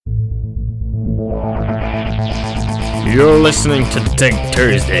You're listening to Tech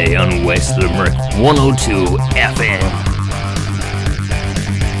Thursday on West Limerick 102 FM.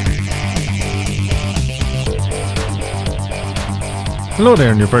 Hello there,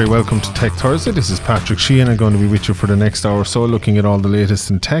 and you're very welcome to Tech Thursday. This is Patrick Sheehan. I'm going to be with you for the next hour or so, looking at all the latest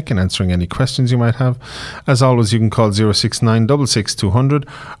in tech and answering any questions you might have. As always, you can call 069 66 200,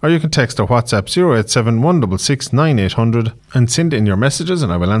 or you can text or WhatsApp 087 166 9800 and send in your messages,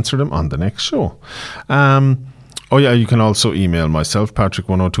 and I will answer them on the next show. You can also email myself,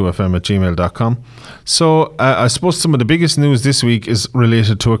 patrick102fm@gmail.com. So I suppose some of the biggest news this week is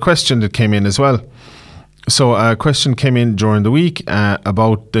related to a question that came in as well. So a question came in during the week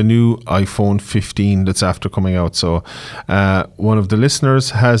about the new iPhone 15 that's after coming out. So one of the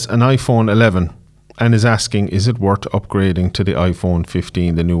listeners has an iPhone 11 and is asking, is it worth upgrading to the iPhone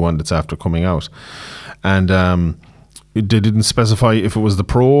 15, the new one that's after coming out? And they didn't specify if it was the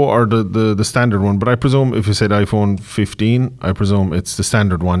Pro or the standard one, but I presume if you said iPhone 15, I presume it's the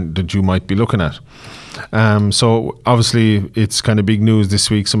standard one that you might be looking at. So obviously it's kind of big news this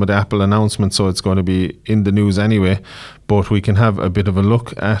week, some of the Apple announcements, so it's going to be in the news anyway, but we can have a bit of a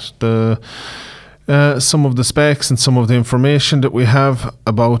look at the some of the specs and some of the information that we have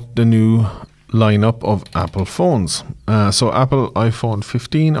about the new lineup of Apple phones. So Apple iPhone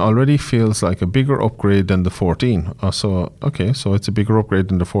 15 already feels like a bigger upgrade than the 14. So it's a bigger upgrade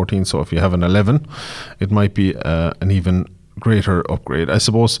than the 14. So if you have an 11, it might be an even greater upgrade. I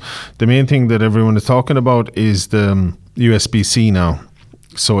suppose the main thing that everyone is talking about is the USB-C now.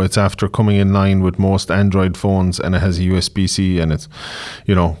 So it's after coming in line with most Android phones, and it has a USB-C, and it's,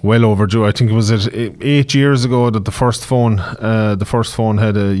 well overdue. I think it was 8 years ago that the first phone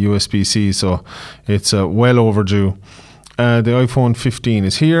had a USB-C, so it's well overdue. The iPhone 15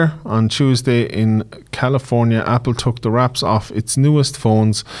 is here. On Tuesday in California, Apple took the wraps off its newest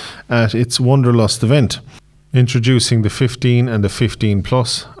phones at its Wonderlust event, introducing the 15 and the 15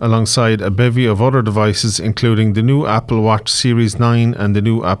 Plus, alongside a bevy of other devices, including the new Apple Watch Series 9 and the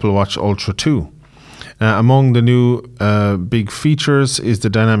new Apple Watch Ultra 2. Among the new big features is the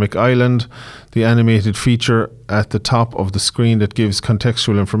Dynamic Island, the animated feature at the top of the screen that gives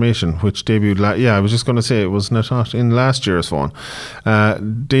contextual information, which debuted I was just going to say it was not in last year's phone.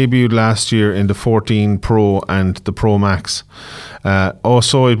 Debuted last year in the 14 Pro and the Pro Max.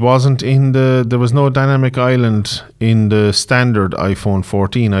 Also, it wasn't there was no Dynamic Island in the standard iPhone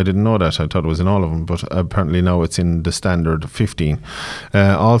 14. I didn't know that. I thought it was in all of them, but apparently now it's in the standard 15.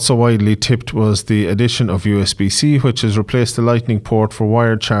 Also widely tipped was the addition of USB-C, which has replaced the Lightning port for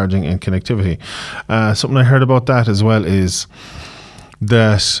wired charging and connectivity. Something I heard about that as well is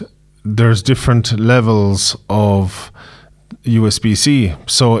that there's different levels of USB-C.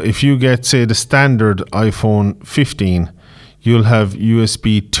 So if you get, say, the standard iPhone 15, you'll have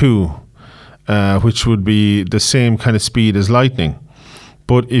USB 2, which would be the same kind of speed as Lightning.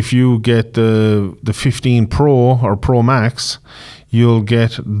 But if you get the 15 Pro or Pro Max, you'll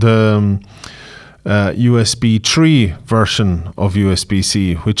get the USB 3 version of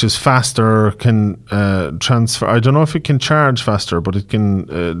USB-C, which is faster, can transfer. I don't know if it can charge faster, but it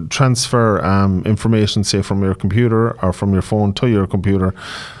can transfer information, say, from your computer or from your phone to your computer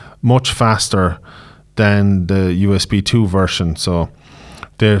much faster than the USB 2 version. So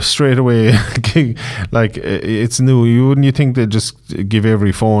they're straight away like it's new. You think they just give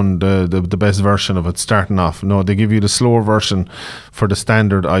every phone the best version of it starting off? No, they give you the slower version for the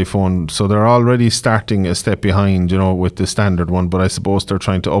standard iPhone. So they're already starting a step behind, with the standard one. But I suppose they're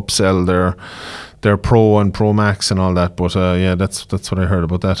trying to upsell their Pro and Pro Max and all that. But that's what I heard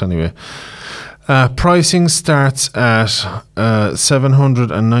about that anyway. Pricing starts at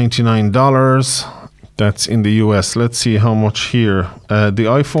 $799. That's in the US. Let's see how much here. The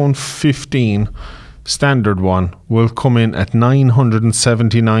iPhone 15 standard one will come in at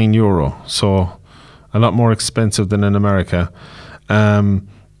 €979. So a lot more expensive than in America.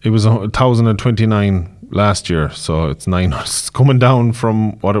 It was $1,029 last year, so it's coming down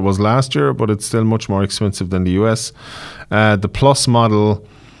from what it was last year, but it's still much more expensive than the US. The Plus model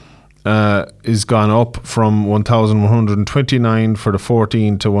is gone up from $1,129 for the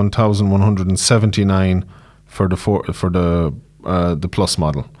 14 to $1,179 for the Plus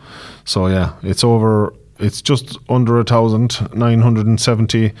model. So it's just under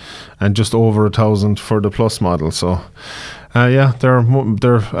 1,970 and just over 1,000 for the Plus model. So they're and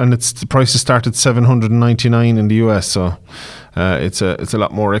the prices start at $799 in the US. So it's a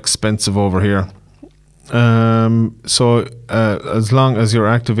lot more expensive over here. As long as you're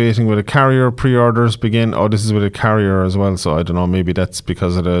activating with a carrier, pre-orders begin. Oh, this is with a carrier as well, so I don't know, maybe that's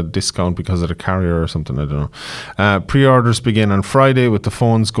because of the discount because of the carrier or something, I don't know. Pre-orders begin on Friday, with the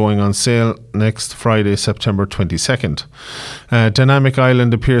phones going on sale next Friday, September 22nd. Dynamic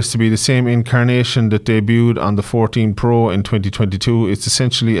Island appears to be the same incarnation that debuted on the 14 Pro in 2022. It's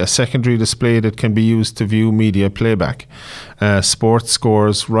essentially a secondary display that can be used to view media playback, sports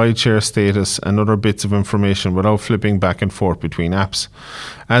scores, rideshare status, and other bits of information without flipping back and forth between apps.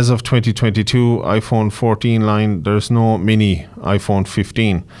 As of 2022 iPhone 14 line, there's no mini iPhone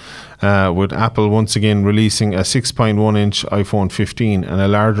 15, with Apple once again releasing a 6.1-inch iPhone 15 and a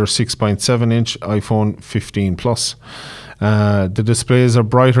larger 6.7-inch iPhone 15 Plus. The displays are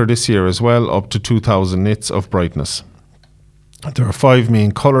brighter this year as well, up to 2000 nits of brightness. There are 5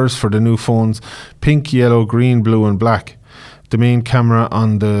 main colours for the new phones: pink, yellow, green, blue and black. The main camera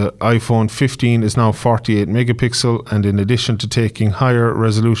on the iPhone 15 is now 48 megapixel, and in addition to taking higher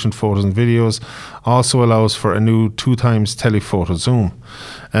resolution photos and videos, also allows for a new 2x telephoto zoom,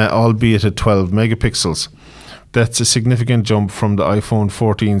 albeit at 12 megapixels. That's a significant jump from the iPhone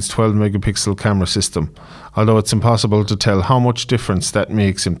 14's 12 megapixel camera system, although it's impossible to tell how much difference that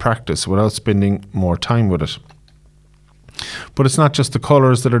makes in practice without spending more time with it. But it's not just the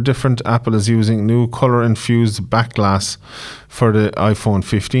colours that are different. Apple is using new colour-infused back glass for the iPhone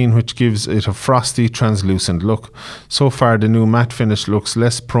 15, which gives it a frosty, translucent look. So far, the new matte finish looks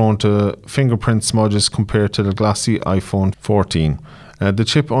less prone to fingerprint smudges compared to the glossy iPhone 14. The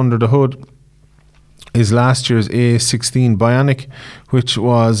chip under the hood is last year's A16 Bionic, which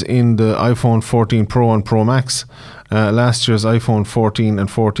was in the iPhone 14 Pro and Pro Max. Last year's iPhone 14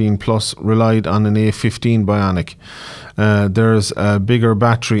 and 14 Plus relied on an A15 Bionic. There's a bigger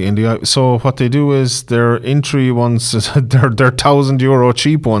battery in the... So what they do is their entry ones, their €1,000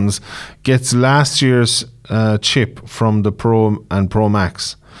 cheap ones, gets last year's chip from the Pro and Pro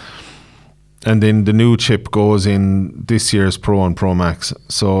Max. And then the new chip goes in this year's Pro and Pro Max.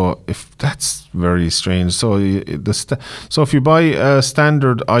 So if that's very strange. So if you buy a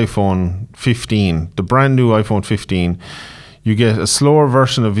standard iPhone 15, the brand new iPhone 15, you get a slower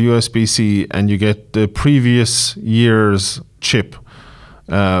version of USB-C, and you get the previous year's chip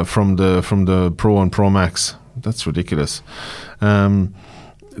from the Pro and Pro Max. That's ridiculous.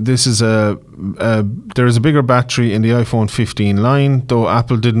 This is there is a bigger battery in the iPhone 15 line, though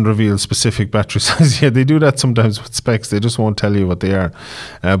Apple didn't reveal specific battery size. Yeah, they do that sometimes with specs. They just won't tell you what they are.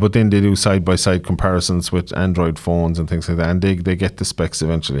 But then they do side-by-side comparisons with Android phones and things like that, and they get the specs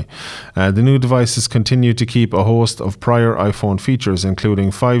eventually. The new devices continue to keep a host of prior iPhone features,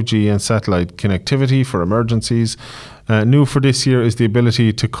 including 5G and satellite connectivity for emergencies. New for this year is the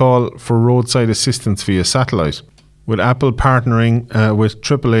ability to call for roadside assistance via satellite. With Apple partnering with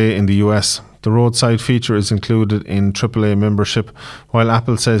AAA in the US, the roadside feature is included in AAA membership, while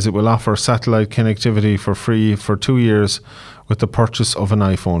Apple says it will offer satellite connectivity for free for 2 years with the purchase of an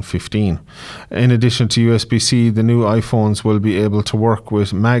iPhone 15. In addition to USB-C, the new iPhones will be able to work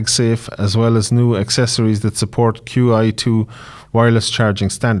with MagSafe, as well as new accessories that support QI2 wireless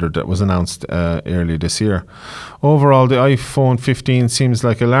charging standard that was announced early this year. Overall, the iPhone 15 seems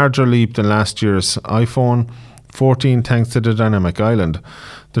like a larger leap than last year's iPhone 14 thanks to the Dynamic Island,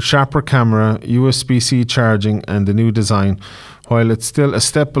 the sharper camera, USB-C charging and the new design. While it's still a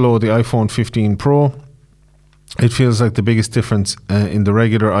step below the iPhone 15 Pro, it feels like the biggest difference in the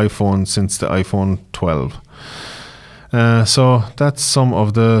regular iPhone since the iPhone 12. So that's some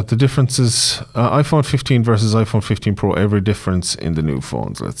of the differences. iPhone 15 versus iPhone 15 Pro, every difference in the new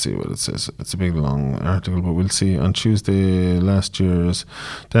phones. Let's see what it says. It's a big long article, but we'll see. On Tuesday, last year's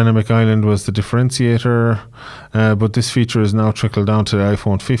Dynamic Island was the differentiator, but this feature is now trickled down to the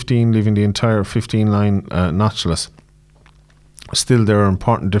iPhone 15, leaving the entire 15 line notchless. Still, there are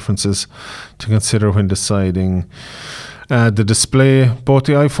important differences to consider when deciding. The display, both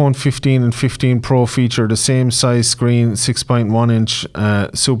the iPhone 15 and 15 Pro feature the same size screen, 6.1-inch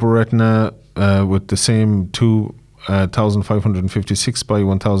Super Retina with the same 2556 by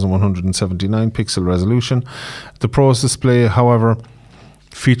 1179 pixel resolution. The Pro's display, however,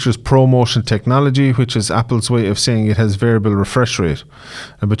 features ProMotion technology, which is Apple's way of saying it has variable refresh rate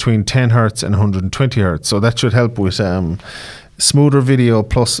between 10 Hz and 120 Hz. So that should help with smoother video,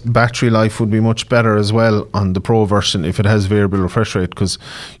 plus battery life would be much better as well on the Pro version if it has variable refresh rate, because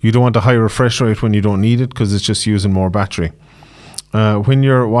you don't want a high refresh rate when you don't need it, because it's just using more battery. When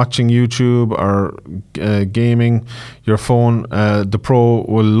you're watching YouTube or gaming, your phone, the Pro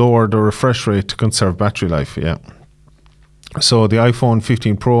will lower the refresh rate to conserve battery life. Yeah. So the iPhone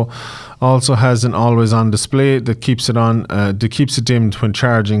 15 Pro also has an always-on display that keeps it dimmed when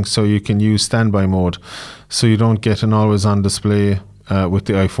charging, so you can use standby mode. So you don't get an always-on display with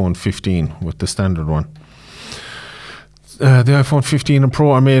the iPhone 15, with the standard one. The iPhone 15 and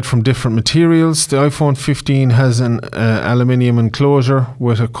Pro are made from different materials. The iPhone 15 has an aluminium enclosure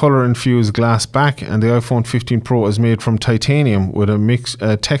with a colour-infused glass back, and the iPhone 15 Pro is made from titanium with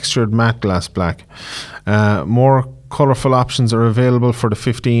a textured matte glass black. More colourful options are available for the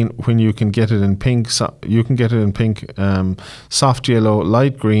 15 when you can get it in pink. Soft yellow,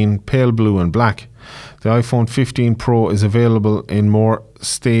 light green, pale blue, and black. The iPhone 15 Pro is available in more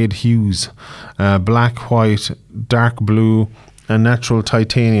staid hues: black, white, dark blue, and natural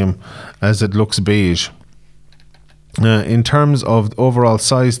titanium, as it looks beige. In terms of overall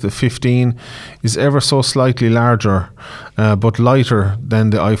size, the 15 is ever so slightly larger, but lighter than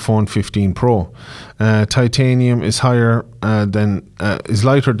the iPhone 15 Pro. Titanium is lighter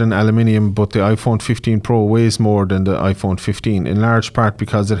than aluminium, but the iPhone 15 Pro weighs more than the iPhone 15, in large part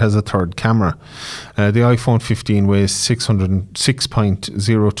because it has a third camera. The iPhone 15 weighs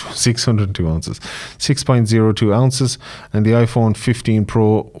 6.02 ounces, and the iPhone 15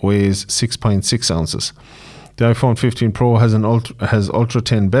 Pro weighs 6.6 ounces. The iPhone 15 Pro has ultra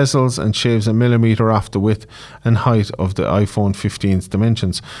thin bezels and shaves a millimeter off the width and height of the iPhone 15's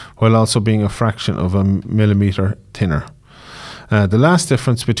dimensions, while also being a fraction of a millimeter thinner. The last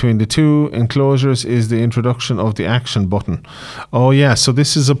difference between the two enclosures is the introduction of the action button. Oh yeah, so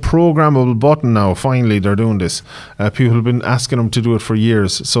this is a programmable button now. Finally, they're doing this. People have been asking them to do it for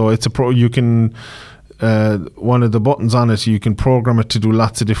years. So it's you can. One of the buttons on it, you can program it to do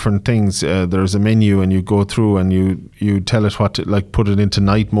lots of different things. There's a menu, and you go through and you tell it what to, like, put it into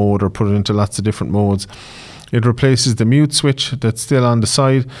night mode or put it into lots of different modes. It replaces the mute switch that's still on the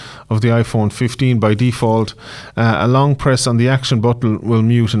side of the iPhone 15 by default. A long press on the action button will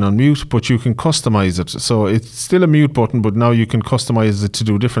mute and unmute, but you can customize it. So it's still a mute button, but now you can customize it to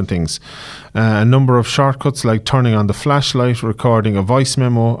do different things. A number of shortcuts, like turning on the flashlight, recording a voice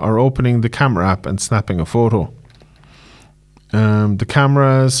memo, or opening the camera app and snapping a photo. The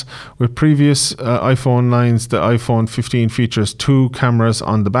cameras, with previous iPhone lines, the iPhone 15 features 2 cameras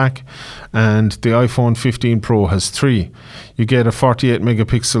on the back, and the iPhone 15 Pro has 3. You get a 48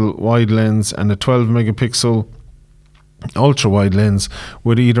 megapixel wide lens and a 12 megapixel ultra wide lens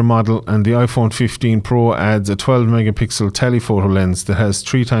with either model, and the iPhone 15 Pro adds a 12 megapixel telephoto lens that has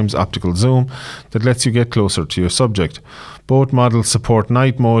 3 times optical zoom that lets you get closer to your subject. Both models support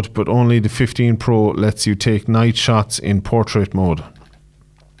night mode, but only the 15 Pro lets you take night shots in portrait mode.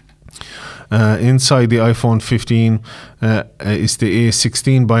 Inside the iPhone 15 is the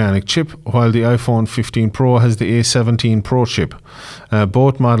A16 Bionic chip, while the iPhone 15 Pro has the A17 Pro chip.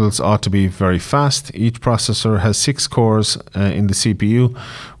 Both models ought to be very fast. Each processor has 6 cores in the CPU,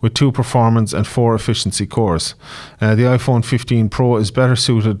 with 2 performance and 4 efficiency cores. The iPhone 15 Pro is better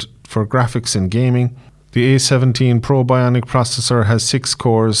suited for graphics and gaming. The A17 Pro Bionic processor has 6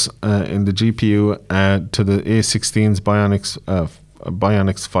 cores in the GPU to the A16's Bionics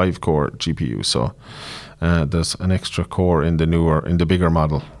 5-core GPU. So there's an extra core in the bigger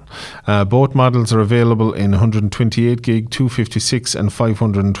model. Both models are available in 128 gig, 256 and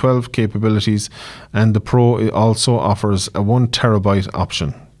 512 capabilities, and the Pro also offers a 1 terabyte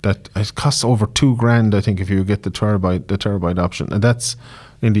option. That it costs over $2,000, I think, if you get the terabyte option, and that's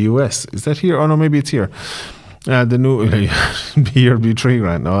in the US. Is that here? Oh no, maybe it's here. The new here be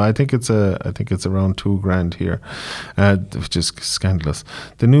 $3,000. No, I think it's around $2,000 here, which is scandalous.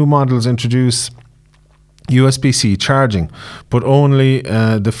 The new models introduce USB-C charging, but only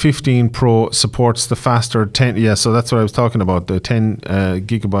the 15 Pro supports the faster 10. Yeah, so that's what I was talking about, the 10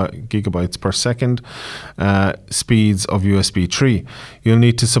 gigabytes per second speeds of USB 3. You'll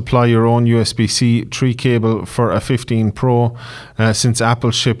need to supply your own USB-C 3 cable for a 15 Pro, since Apple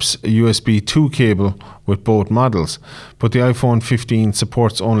ships a USB 2 cable with both models, but the iPhone 15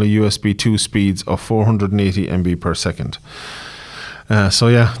 supports only USB 2 speeds of 480 MB per second. So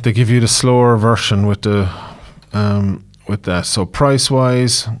yeah, they give you the slower version with that. So price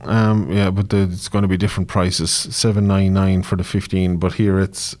wise, but it's going to be different prices. $799 for the 15, but here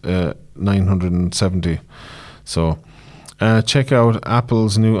it's $970. So check out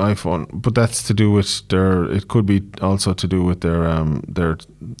Apple's new iPhone, but that's to do with it could be also to do with they're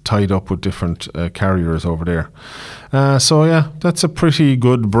tied up with different carriers over there. So yeah, that's a pretty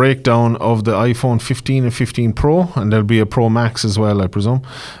good breakdown of the iPhone 15 and 15 Pro, and there'll be a Pro Max as well, I presume,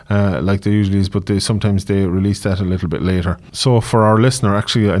 like there usually is, but sometimes they release that a little bit later. So for our listener,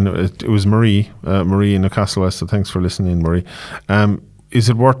 actually, I know it was Marie in Newcastle West, so thanks for listening, Marie. Is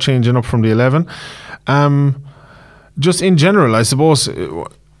it worth changing up from the 11? just in general, I suppose,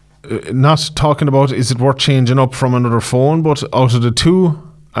 not talking about is it worth changing up from another phone, but out of the two,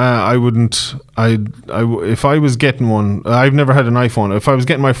 I wouldn't. If I was getting one, I've never had an iPhone. If I was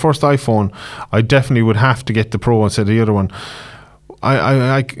getting my first iPhone, I definitely would have to get the Pro instead of the other one.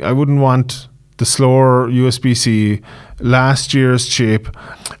 I wouldn't want the slower USB-C, last year's chip.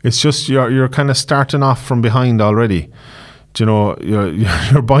 It's just you're kind of starting off from behind already. Do you know,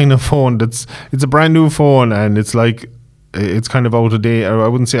 you're buying a phone it's a brand new phone, and it's like it's kind of out of date. Or I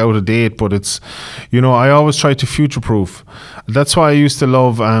wouldn't say out of date, but it's, I always try to future-proof. That's why I used to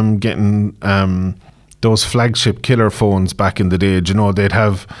love getting those flagship killer phones back in the day.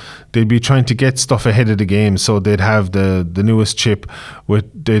 They'd be trying to get stuff ahead of the game, so they'd have the newest chip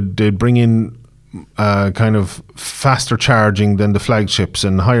they'd bring in kind of faster charging than the flagships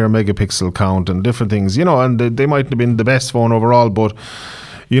and higher megapixel count and different things, and they mightn't have been the best phone overall, but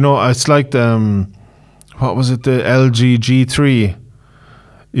it's like what was it, the LG G3.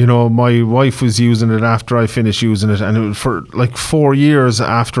 My wife was using it after I finished using it, and it was for like 4 years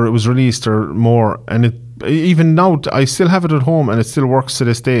after it was released or more, and even now I still have it at home and it still works to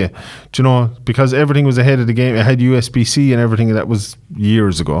this day. Because everything was ahead of the game. It had USB-C and everything. That was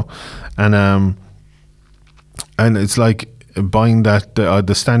years ago, and it's like buying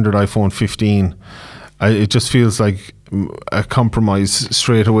the standard iPhone 15. It just feels like a compromise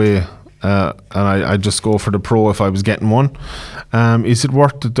straight away. And I just go for the Pro if I was getting one. Is it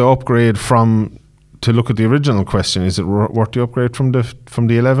worth the upgrade to look at the original question? Is it worth the upgrade from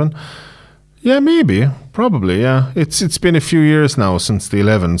the 11? Yeah, maybe, probably. Yeah, it's been a few years now since the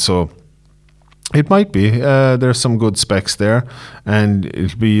 11, so it might be. There's some good specs there, and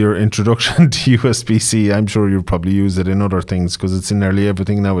it'll be your introduction to USB-C. I'm sure you'll probably use it in other things because it's in nearly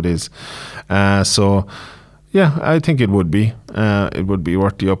everything nowadays. So. Yeah, I think it would be. It would be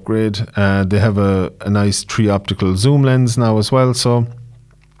worth the upgrade. They have a nice 3 optical zoom lens now as well, so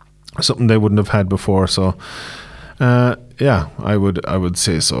something they wouldn't have had before. So, yeah, I would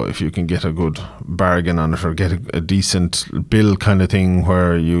say so. If you can get a good bargain on it or get a decent bill kind of thing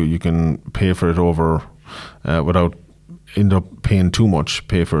where you can pay for it over without end up paying too much,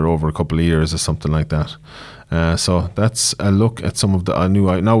 pay for it over a couple of years or something like that. So that's a look at some of the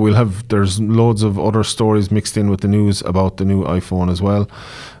new. Now there's loads of other stories mixed in with the news about the new iPhone as well.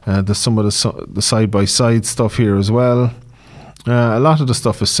 There's some of the side-by-side stuff here as well. A lot of the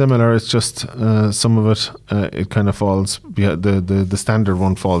stuff is similar. It's just some of it it kind of falls behind. The standard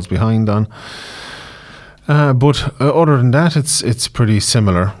one falls behind on. But other than that, it's pretty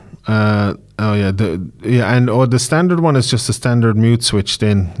similar. The standard one is just a standard mute switch.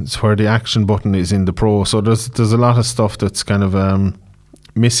 Then it's where the action button is in the Pro. So there's a lot of stuff that's kind of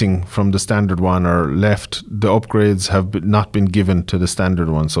missing from the standard one or left. The upgrades have not been given to the standard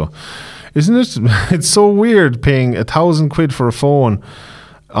one. So, isn't it? It's so weird paying £1,000 for a phone.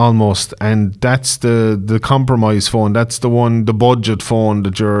 Almost, and that's the compromise phone. That's the budget phone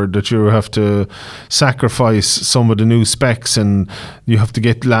that you have to sacrifice some of the new specs, and you have to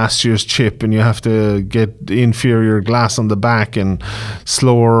get last year's chip, and you have to get inferior glass on the back and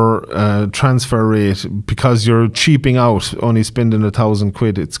slower transfer rate because you're cheaping out, only spending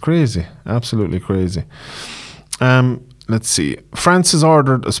 £1,000. It's crazy, absolutely crazy. Let's see. France has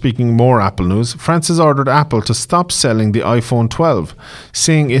ordered, speaking more Apple news, France has ordered Apple to stop selling the iPhone 12,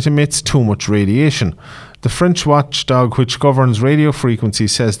 saying it emits too much radiation. The French watchdog, which governs radio frequency,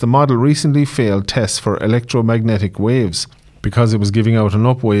 says the model recently failed tests for electromagnetic waves because it was giving out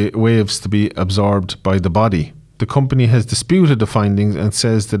enough waves to be absorbed by the body. The company has disputed the findings and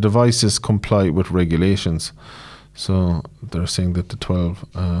says the devices comply with regulations. So they're saying that the 12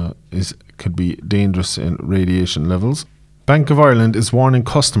 could be dangerous in radiation levels. Bank of Ireland is warning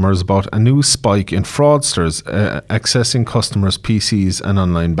customers about a new spike in fraudsters accessing customers' PCs and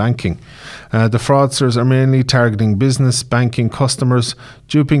online banking. The fraudsters are mainly targeting business banking customers,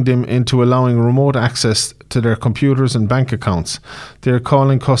 duping them into allowing remote access to their computers and bank accounts. They are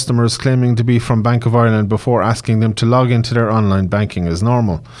calling customers claiming to be from Bank of Ireland before asking them to log into their online banking as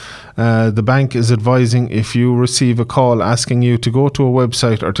normal. The bank is advising if you receive a call asking you to go to a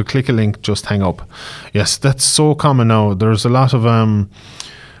website or to click a link, just hang up. Yes, that's so common now. There's a lot of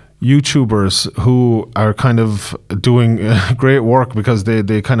YouTubers who are kind of doing great work because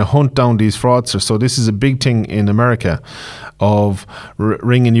they kind of hunt down these fraudsters. So this is a big thing in America of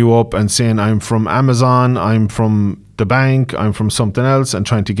ringing you up and saying, I'm from Amazon, I'm from the bank, I'm from something else, and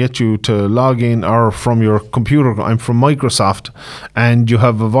trying to get you to log in, or from your computer, I'm from Microsoft, and you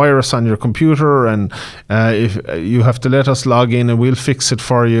have a virus on your computer, and if you have to let us log in and we'll fix it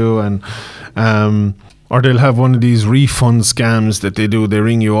for you. And Or they'll have one of these refund scams that they do. They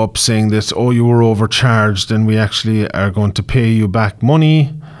ring you up saying that, oh, you were overcharged and we actually are going to pay you back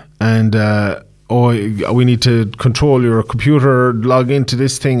money. And, we need to control your computer, log into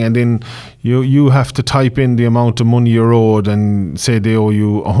this thing. And then you have to type in the amount of money you're owed and say they owe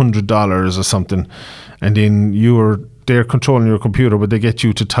you $100 or something. And then they're controlling your computer, but they get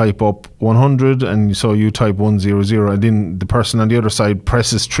you to type up 100, and so you type 100, and then the person on the other side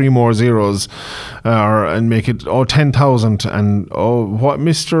presses 3 more zeros, and make it 10,000. And what,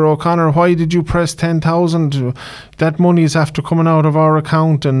 Mr. O'Connor? Why did you press 10,000? That money is after coming out of our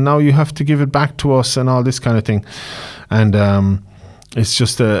account, and now you have to give it back to us, and all this kind of thing. And it's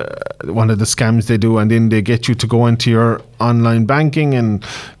just one of the scams they do, and then they get you to go into your online banking and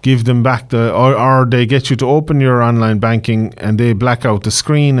give them back or they get you to open your online banking and they black out the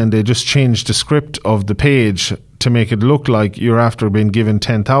screen and they just change the script of the page to make it look like you're after being given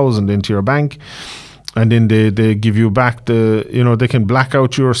 10,000 into your bank. And then they give you back they can black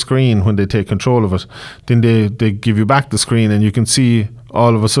out your screen when they take control of it. Then they give you back the screen, and you can see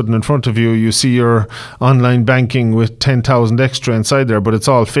all of a sudden in front of you, you see your online banking with 10,000 extra inside there, but it's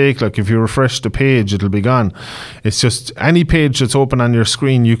all fake. Like if you refresh the page, it'll be gone. It's just any page that's open on your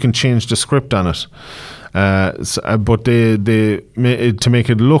screen, you can change the script on it. But they to make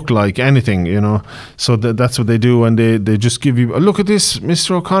it look like anything, so that's what they do. And they just give you, look at this,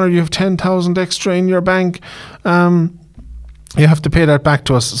 Mr. O'Connor, you have 10,000 extra in your bank. You have to pay that back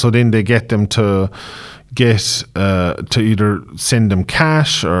to us. So then they get them to to either send them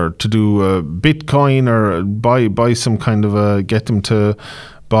cash or to do Bitcoin or buy some kind of get them to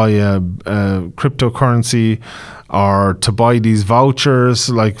buy a cryptocurrency, or to buy these vouchers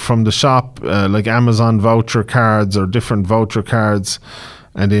like from the shop, like Amazon voucher cards or different voucher cards,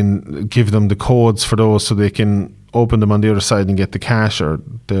 and then give them the codes for those so they can open them on the other side and get the cash. Or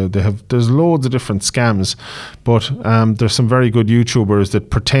there's loads of different scams, but there's some very good YouTubers that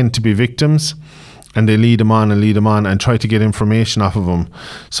pretend to be victims, and they lead them on and try to get information off of them.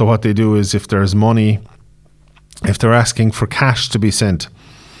 So what they do is, if there's money, if they're asking for cash to be sent,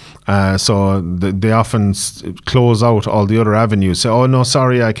 so they often close out all the other avenues. Say, oh no,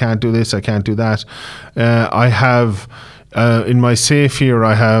 sorry, I can't do this, I can't do that. I have in my safe here,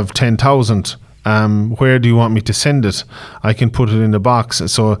 I have 10,000. Where do you want me to send it? I can put it in the box.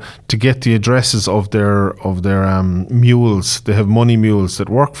 So to get the addresses of their mules, they have money mules that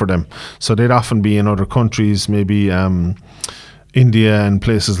work for them. So they'd often be in other countries, maybe India and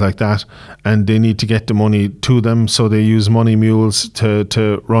places like that, and they need to get the money to them. So they use money mules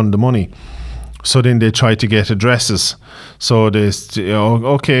to run the money. So then they try to get addresses. So they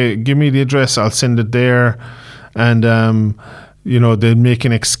okay, give me the address, I'll send it there, and they make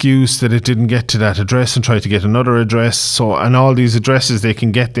an excuse that it didn't get to that address and try to get another address. So, and all these addresses they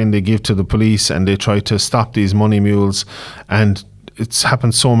can get, then they give to the police, and they try to stop these money mules. And it's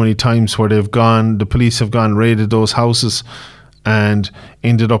happened so many times where the police have gone, raided those houses, and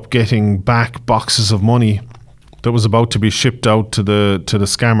ended up getting back boxes of money that was about to be shipped out to the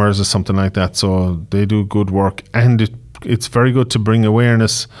scammers or something like that. So they do good work, and it's very good to bring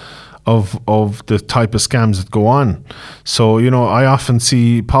awareness of the type of scams that go on. So I often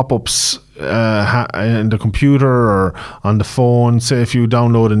see pop-ups in the computer or on the phone. Say if you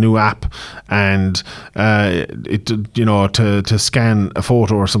download a new app and it to scan a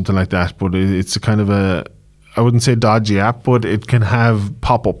photo or something like that, but it's a kind of I wouldn't say dodgy app, but it can have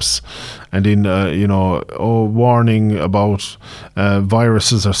pop-ups, and then warning about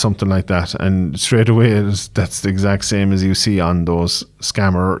viruses or something like that, and straight away that's the exact same as you see on those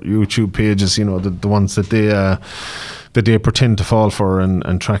scammer YouTube pages. The ones that they pretend to fall for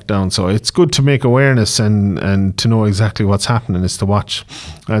and track down. So it's good to make awareness and to know exactly what's happening, is to watch.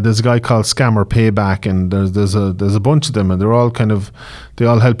 There's a guy called Scammer Payback, and there's a bunch of them, and they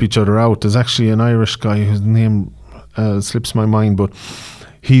all help each other out. There's actually an Irish guy whose name slips my mind, but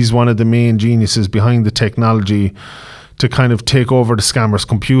he's one of the main geniuses behind the technology to kind of take over the scammers'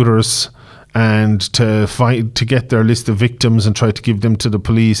 computers and to get their list of victims and try to give them to the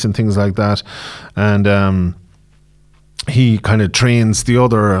police and things like that. And he kind of trains the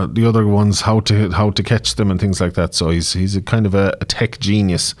other ones how to catch them and things like that. So he's a kind of a tech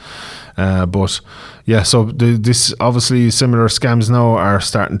genius. But yeah, so this obviously similar scams now are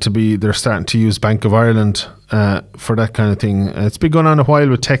starting to use Bank of Ireland for that kind of thing. It's been going on a while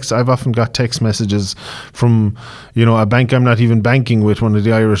with text. I've often got text messages from a bank I'm not even banking with, one of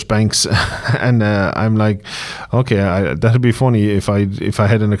the Irish banks, and I'm like, okay, that'd be funny if I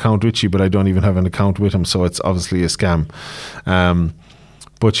had an account with you, but I don't even have an account with them. So it's obviously a scam.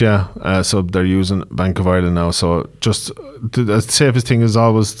 But so they're using Bank of Ireland now. So just the safest thing is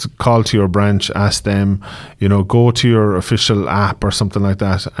always to call to your branch, ask them, go to your official app or something like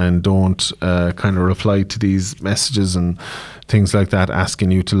that, and don't kind of reply to these messages and things like that asking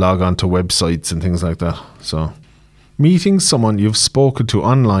you to log on to websites and things like that. So meeting someone you've spoken to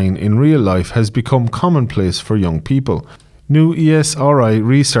online in real life has become commonplace for young people. New ESRI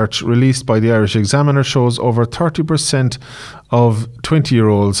research released by the Irish Examiner shows over 30% of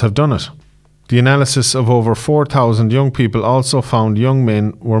 20-year-olds have done it. The analysis of over 4,000 young people also found young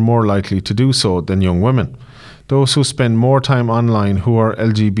men were more likely to do so than young women. Those who spend more time online who are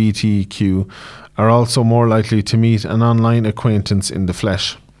LGBTQ are also more likely to meet an online acquaintance in the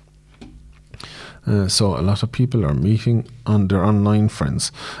flesh. So a lot of people are meeting on their online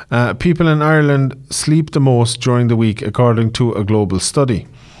friends. People in Ireland sleep the most during the week, according to a global study.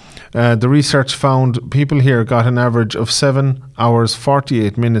 The research found people here got an average of 7 hours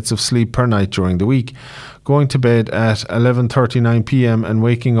 48 minutes of sleep per night during the week, going to bed at 11:39 p.m. and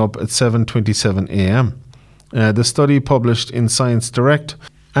waking up at 7:27 a.m. The study, published in Science Direct,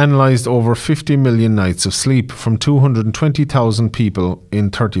 analysed over 50 million nights of sleep from 220,000 people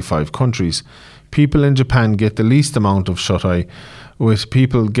in 35 countries. People in Japan get the least amount of shut-eye, with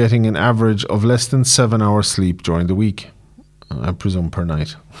people getting an average of less than 7 hours sleep during the week. I presume per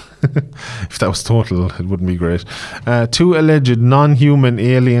night. If that was total, it wouldn't be great. 2 alleged non-human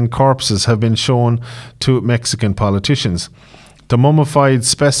alien corpses have been shown to Mexican politicians. The mummified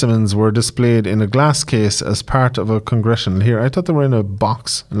specimens were displayed in a glass case as part of a congressional hearing. I thought they were in a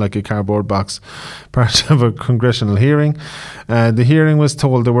box, like a cardboard box, part of a congressional hearing. The hearing was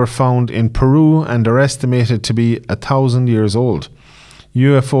told they were found in Peru and are estimated to be 1,000 years old.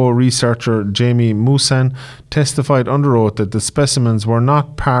 UFO researcher Jamie Musan testified under oath that the specimens were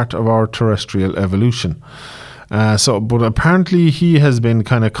not part of our terrestrial evolution. But apparently he has been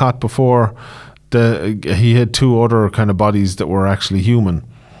kind of caught before. He had 2 other kind of bodies that were actually human,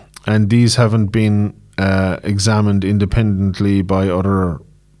 and these haven't been examined independently by other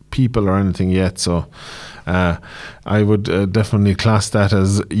people or anything yet. So I would definitely class that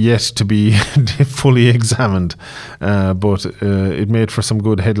as yet to be fully examined. But it made for some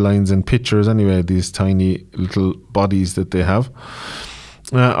good headlines and pictures anyway, these tiny little bodies that they have.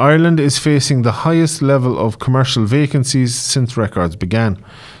 Ireland is facing the highest level of commercial vacancies since records began.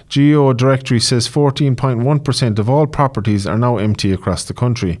 Geo Directory says 14.1% of all properties are now empty across the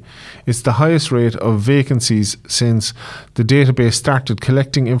country. It's the highest rate of vacancies since the database started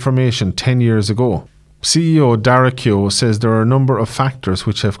collecting information 10 years ago. CEO Dara Keogh says there are a number of factors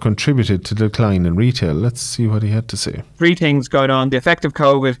which have contributed to the decline in retail. Let's see what he had to say. 3 things going on: the effect of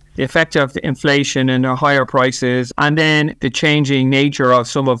COVID, the effect of the inflation and the higher prices, and then the changing nature of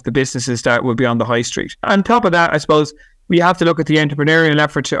some of the businesses that will be on the high street. On top of that, I suppose we have to look at the entrepreneurial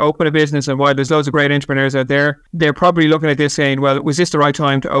effort to open a business, and while there's loads of great entrepreneurs out there, they're probably looking at this saying, well, was this the right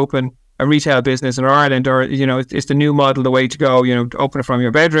time to open a retail business in Ireland, or it's the new model the way to go, to open it from your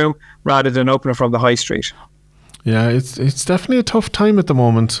bedroom rather than open it from the high street. Yeah, it's definitely a tough time at the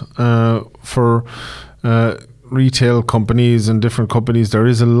moment for retail companies and different companies. There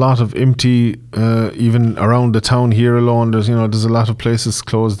is a lot of empty, even around the town here alone. There's a lot of places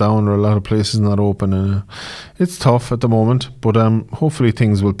closed down or a lot of places not open, and it's tough at the moment. But hopefully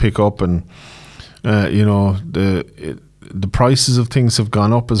things will pick up, and the prices of things have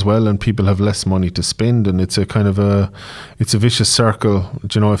gone up as well, and people have less money to spend, and it's a kind of it's a vicious circle.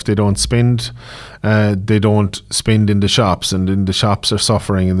 If they don't spend, they don't spend in the shops, and then the shops are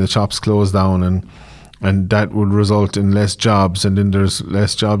suffering, and the shops close down, and that would result in less jobs, and then there's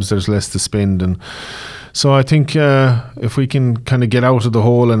less jobs, there's less to spend. And so I think if we can kind of get out of the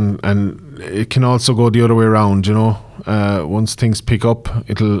hole, and it can also go the other way around, once things pick up,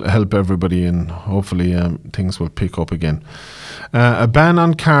 it'll help everybody, and hopefully things will pick up again. A ban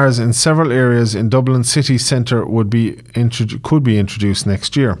on cars in several areas in Dublin city centre could be introduced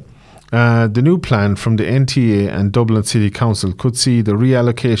next year. The new plan from the NTA and Dublin City Council could see the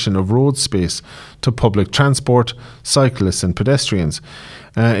reallocation of road space to public transport, cyclists and pedestrians.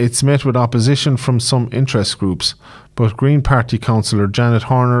 It's met with opposition from some interest groups, but Green Party councillor Janet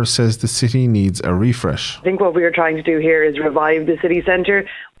Horner says the city needs a refresh. I think what we are trying to do here is revive the city centre.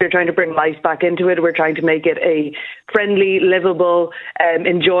 We're trying to bring life back into it. We're trying to make it a friendly, livable,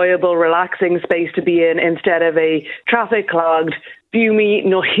 enjoyable, relaxing space to be in, instead of a traffic-clogged, fumy,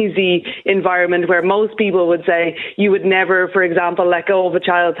 noisy environment where most people would say you would never, for example, let go of a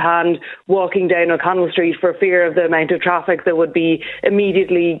child's hand walking down O'Connell Street for fear of the amount of traffic that would be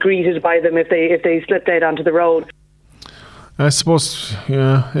immediately greeted by them if they slipped out onto the road. I suppose,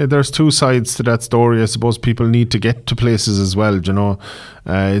 yeah, there's two sides to that story. I suppose people need to get to places as well, you know.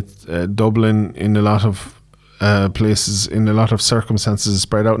 Dublin, in a lot of places, in a lot of circumstances, is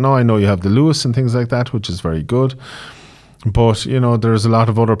spread out. Now, I know you have the Lewis and things like that, which is very good. But, you know, there's a lot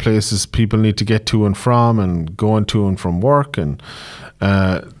of other places people need to get to and from, and going to and from work, and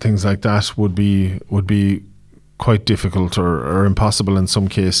things like that would be quite difficult or impossible in some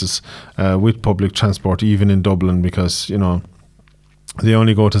cases with public transport, even in Dublin, because, you know, they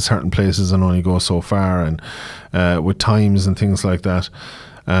only go to certain places and only go so far, and with times and things like that.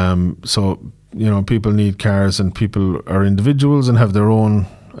 So, you know, people need cars, and people are individuals and have their own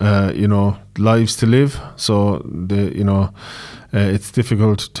you know, lives to live. So you know, it's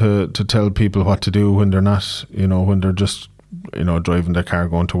difficult to tell people what to do when they're not, you know, when they're just, you know, driving their car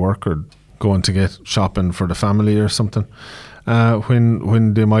going to work or going to get shopping for the family or something,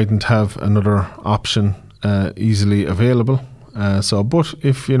 when they mightn't have another option easily available. But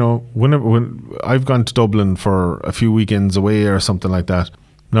if, you know, when I've gone to Dublin for a few weekends away or something like that.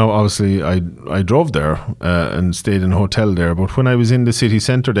 Now, obviously, I drove there and stayed in a hotel there. But when I was in the city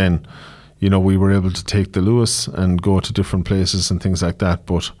centre then, you know, we were able to take the Lewis and go to different places and things like that.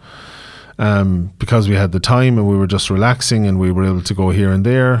 But because we had the time and we were just relaxing, and we were able to go here and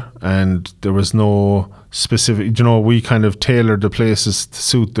there, and there was no specific, you know, we kind of tailored the places to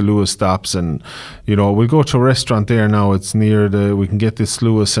suit the Lewis stops. And, you know, we'll go to a restaurant there now, it's near we can get this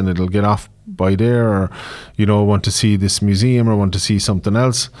Lewis and it'll get off by there, or, you know, want to see this museum or want to see something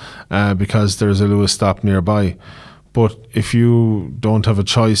else because there's a Lewis stop nearby. But if you don't have a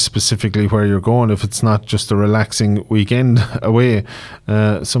choice specifically where you're going, if it's not just a relaxing weekend away,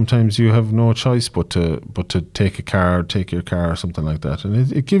 sometimes you have no choice but to take your car or something like that.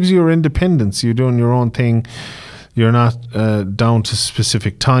 And it gives you your independence. You're doing your own thing. You're not down to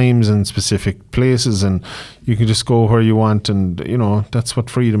specific times and specific places, and you can just go where you want. And, you know, that's what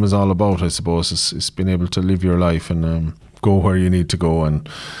freedom is all about, I suppose, is being able to live your life and go where you need to go. And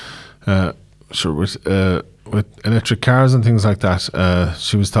sure, with electric cars and things like that,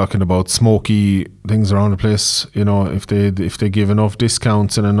 she was talking about smoky things around the place. You know, if they give enough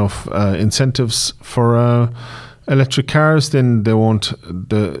discounts and enough incentives for electric cars, then they won't.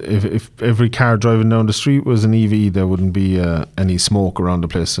 If every car driving down the street was an EV, there wouldn't be any smoke around the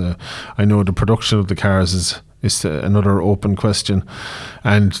place. I know the production of the cars is another open question,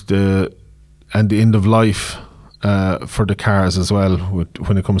 and the end of life for the cars as well,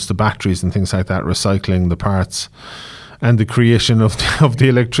 when it comes to batteries and things like that, recycling the parts and the creation of the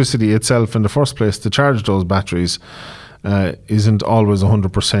electricity itself in the first place to charge those batteries isn't always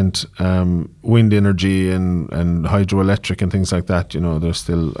 100% wind energy and hydroelectric and things like that. You know, there's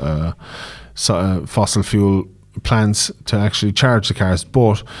still fossil fuel plants to actually charge the cars.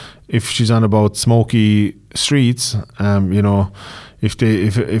 But if she's on about smoky streets, you know, if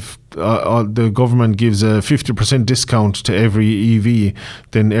the government gives a 50% discount to every EV,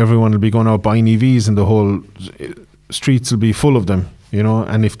 then everyone will be going out buying EVs, and the whole streets will be full of them. You know,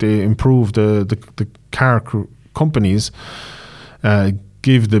 and if they improve the car companies,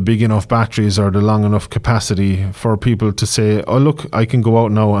 give the big enough batteries or the long enough capacity for people to say, oh look, I can go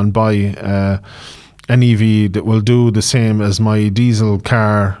out now and buy an EV that will do the same as my diesel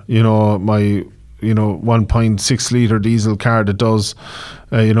car, you know, my 1.6 litre diesel car that does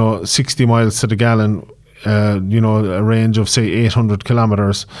 60 miles to the gallon, a range of say 800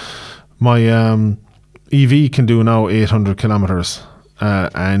 kilometers. My EV can do now 800 kilometers.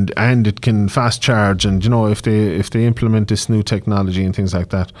 And it can fast charge, and, you know, if they implement this new technology and things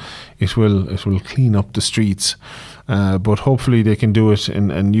like that, it will clean up the streets. But hopefully they can do it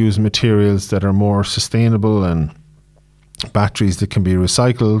and use materials that are more sustainable and batteries that can be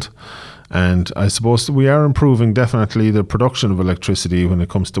recycled. And I suppose we are improving definitely the production of electricity when it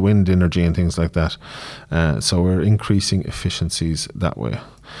comes to wind energy and things like that. So we're increasing efficiencies that way.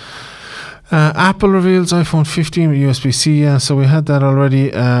 Apple reveals iPhone 15 with USB-C. Yeah, so we had that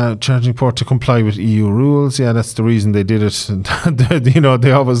already. Charging port to comply with EU rules. Yeah, that's the reason they did it. You know,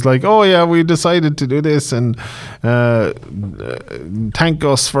 they always like, oh yeah, we decided to do this, and thank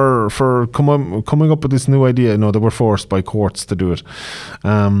us for coming up with this new idea. No, they were forced by courts to do it.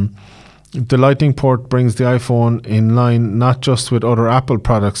 The Lightning port brings the iPhone in line not just with other Apple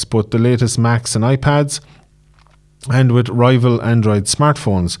products, but the latest Macs and iPads, and with rival Android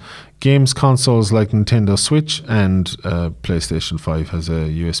smartphones. Games consoles like Nintendo Switch and PlayStation 5 has a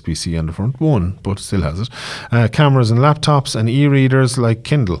USB-C on the front, one, but still has it. Cameras and laptops and e-readers like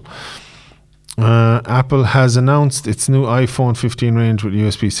Kindle. Apple has announced its new iPhone 15 range with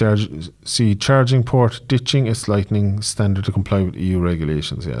USB-C charging port, ditching its Lightning standard to comply with EU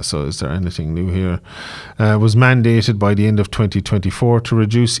regulations. Yeah, so is there anything new here? Was mandated by the end of 2024 to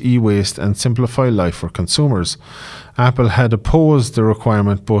reduce e-waste and simplify life for consumers. Apple had opposed the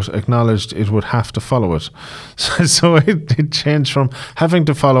requirement but acknowledged it would have to follow it. So it changed from having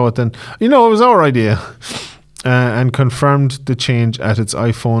to follow it, then, it was our idea. And confirmed the change at its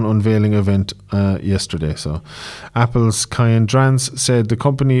iPhone unveiling event yesterday. So, Apple's Kyan Drance said the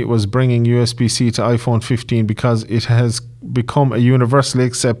company was bringing USB-C to iPhone 15 because it has become a universally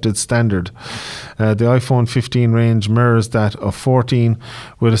accepted standard. The iPhone 15 range mirrors that of 14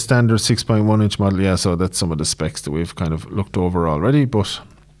 with a standard 6.1-inch model. Yeah, so that's some of the specs that we've kind of looked over already, but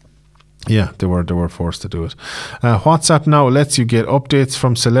yeah, they were forced to do it. WhatsApp now lets you get updates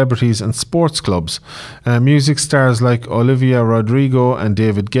from celebrities and sports clubs. Music stars like Olivia Rodrigo and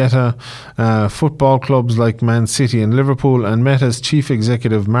David Guetta, football clubs like Man City and Liverpool, and Meta's chief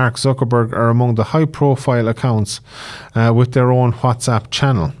executive Mark Zuckerberg are among the high-profile accounts with their own WhatsApp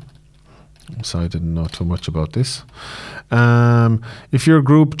channel. So I didn't know too much about this. If your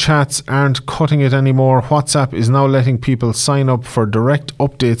group chats aren't cutting it anymore, WhatsApp is now letting people sign up for direct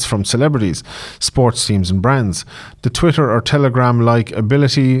updates from celebrities, sports teams and brands. The Twitter or Telegram-like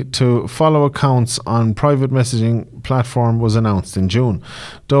ability to follow accounts on private messaging platform was announced in June.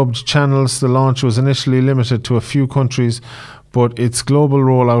 Dubbed Channels, the launch was initially limited to a few countries, but its global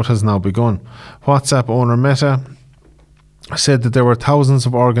rollout has now begun. WhatsApp owner Meta said that there were thousands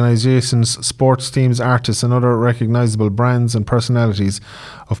of organizations, sports teams, artists and other recognizable brands and personalities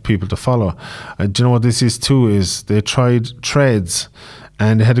of people to follow. Do you know what this is too? Is they tried Threads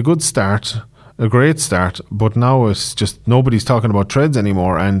and they had a good start, a great start, but now it's just nobody's talking about Threads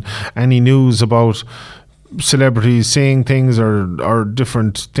anymore, and any news about celebrities saying things or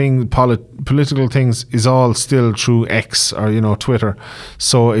different political things is all still through X or Twitter.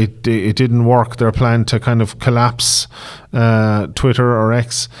 So it didn't work. Their plan to kind of collapse Twitter or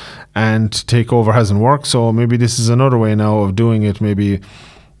X and take over hasn't worked. So maybe this is another way now of doing it. Maybe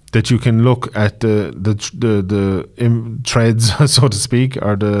that you can look at the threads, so to speak,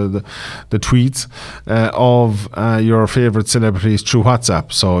 or the tweets of your favorite celebrities through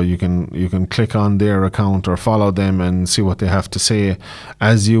WhatsApp. So you can click on their account or follow them and see what they have to say,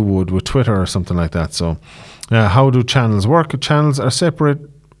 as you would with Twitter or something like that. So how do channels work? Channels are separate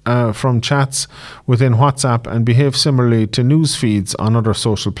from chats within WhatsApp and behave similarly to news feeds on other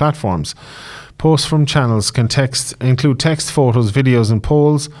social platforms. Posts from channels can include text, photos, videos and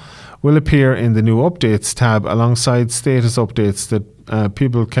polls will appear in the new updates tab alongside status updates that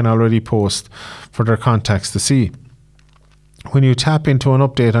people can already post for their contacts to see. When you tap into an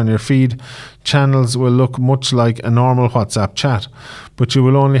update on your feed, channels will look much like a normal WhatsApp chat, but you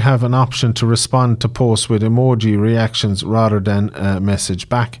will only have an option to respond to posts with emoji reactions rather than a message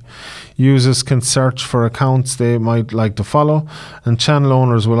back. Users can search for accounts they might like to follow, and channel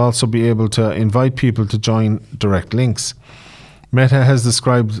owners will also be able to invite people to join direct links. Meta has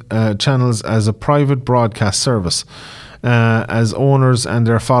described channels as a private broadcast service, as owners and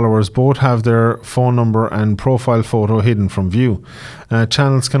their followers both have their phone number and profile photo hidden from view.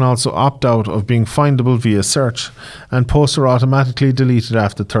 Channels can also opt out of being findable via search, and posts are automatically deleted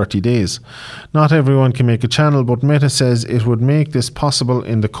after 30 days. Not everyone can make a channel, but Meta says it would make this possible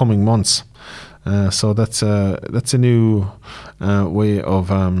in the coming months. So that's a new way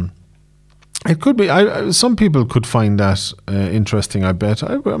of... It could be. Some people could find that interesting. I bet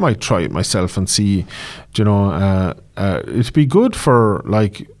I might try it myself and see. It'd be good for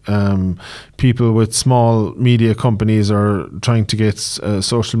people with small media companies or trying to get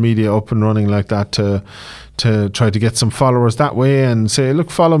social media up and running like that to try to get some followers that way and say,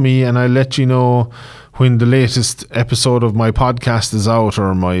 look, follow me, and I'll let you know when the latest episode of my podcast is out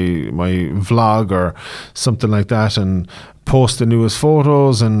or my vlog or something like that, and post the newest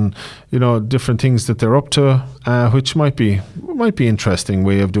photos and different things that they're up to, which might be interesting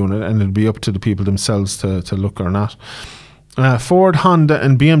way of doing it, and it'll be up to the people themselves to look or not. Ford, Honda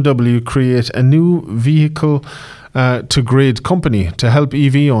and BMW create a new vehicle to grid company to help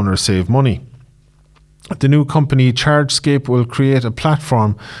EV owners save money. The new company ChargeScape will create a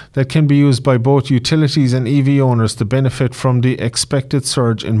platform that can be used by both utilities and EV owners to benefit from the expected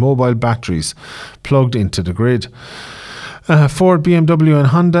surge in mobile batteries plugged into the grid. Ford, BMW and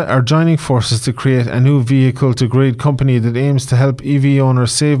Honda are joining forces to create a new vehicle-to-grid company that aims to help EV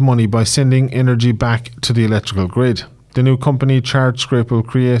owners save money by sending energy back to the electrical grid. The new company ChargeScape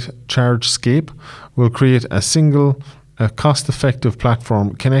will create a single a cost-effective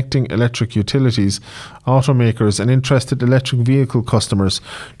platform connecting electric utilities, automakers and interested electric vehicle customers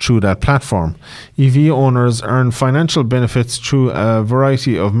through that platform. EV owners earn financial benefits through a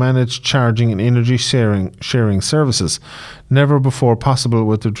variety of managed charging and energy sharing services, never before possible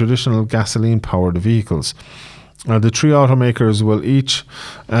with the traditional gasoline-powered vehicles. The three automakers will each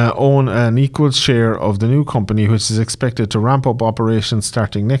own an equal share of the new company, which is expected to ramp up operations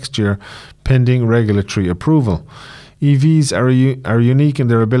starting next year, pending regulatory approval. EVs are unique in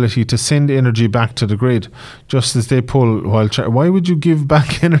their ability to send energy back to the grid, just as they pull while why would you give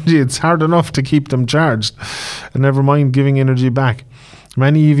back energy? It's hard enough to keep them charged, and never mind giving energy back.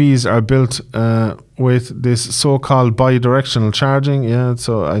 Many EVs are built with this so-called bi-directional charging. Yeah,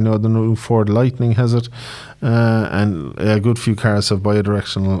 so I know the new Ford Lightning has it, and a good few cars have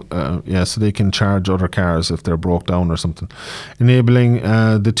bi-directional. So they can charge other cars if they're broke down or something, enabling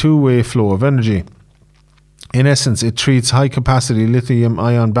the two-way flow of energy. In essence, it treats high-capacity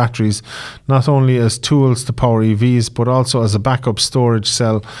lithium-ion batteries not only as tools to power EVs, but also as a backup storage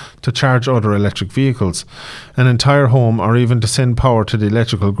cell to charge other electric vehicles, an entire home, or even to send power to the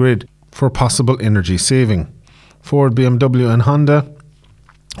electrical grid for possible energy saving. Ford, BMW and Honda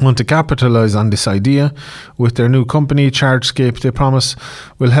want to capitalise on this idea. With their new company, ChargeScape, they promise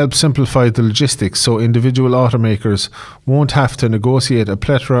will help simplify the logistics so individual automakers won't have to negotiate a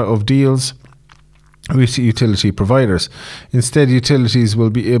plethora of deals with utility providers. Instead, utilities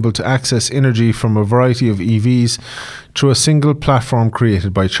will be able to access energy from a variety of EVs through a single platform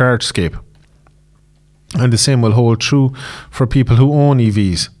created by ChargeScape. And the same will hold true for people who own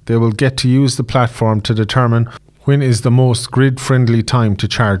EVs. They will get to use the platform to determine when is the most grid-friendly time to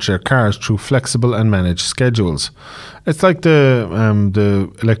charge their cars through flexible and managed schedules. It's like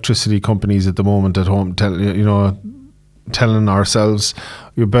the electricity companies at the moment at home telling ourselves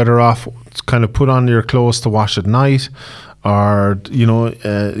you're better off kind of put on your clothes to wash at night, or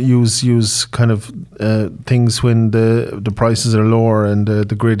use kind of things when the prices are lower and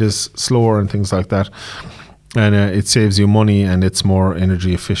the grid is slower and things like that, and it saves you money and it's more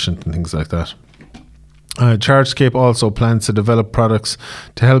energy efficient and things like that. ChargeScape also plans to develop products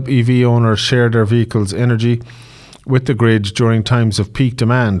to help EV owners share their vehicles' energy with the grid during times of peak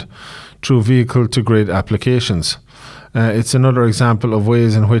demand through vehicle-to-grid applications. It's another example of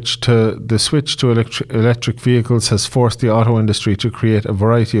ways in which the switch to electric vehicles has forced the auto industry to create a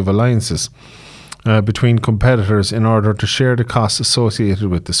variety of alliances between competitors in order to share the costs associated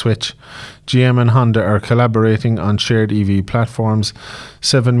with the switch. GM and Honda are collaborating on shared EV platforms.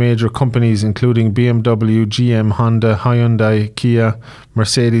 7 major companies, including BMW, GM, Honda, Hyundai, Kia,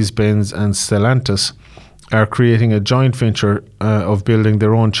 Mercedes-Benz and Stellantis, are creating a joint venture of building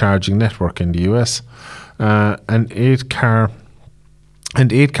their own charging network in the US. And eight car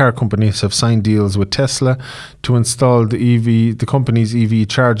companies have signed deals with Tesla to install the company's EV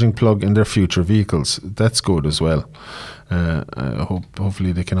charging plug in their future vehicles. That's good as well.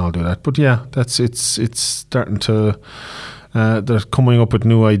 Hopefully they can all do that. But yeah, it's starting to. They're coming up with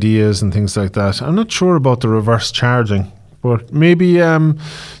new ideas and things like that. I'm not sure about the reverse charging, but maybe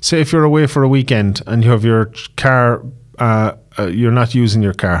say if you're away for a weekend and you have your car, you're not using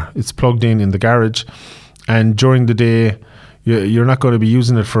your car. It's plugged in the garage. And during the day, you're not going to be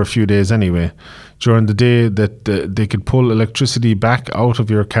using it for a few days anyway. During the day, that they could pull electricity back out of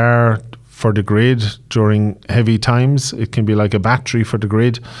your car for the grid during heavy times. It can be like a battery for the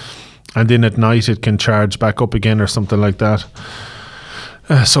grid. And then at night, it can charge back up again or something like that.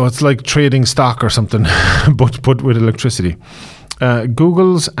 So it's like trading stock or something, but with electricity.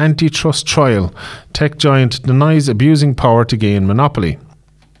 Google's antitrust trial. Tech giant denies abusing power to gain monopoly.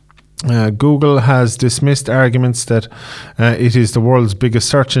 Google has dismissed arguments that it is the world's biggest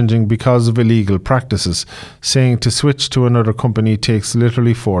search engine because of illegal practices, saying to switch to another company takes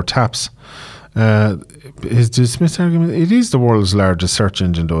literally 4 taps. His dismissed argument, it is the world's largest search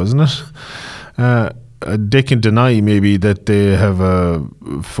engine though, isn't it? They can deny maybe that they have a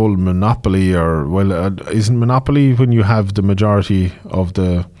full monopoly, or isn't monopoly when you have the majority of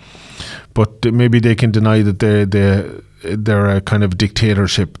the, but maybe they can deny that they're a kind of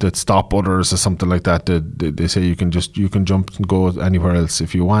dictatorship that stop others or something like that. They say you can jump and go anywhere else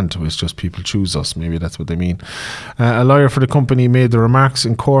if you want. It's just people choose us. Maybe that's what they mean. A lawyer for the company made the remarks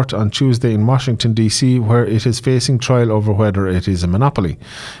in court on Tuesday in Washington, D.C., where it is facing trial over whether it is a monopoly.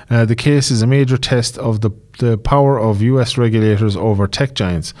 The case is a major test of the power of US regulators over tech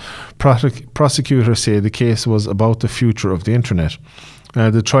giants. Prosecutors say the case was about the future of the internet.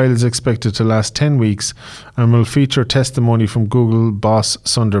 The trial is expected to last 10 weeks and will feature testimony from Google boss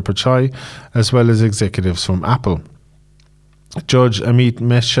Sundar Pichai as well as executives from Apple. Judge Amit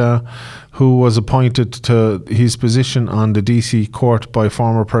Mehta, who was appointed to his position on the DC court by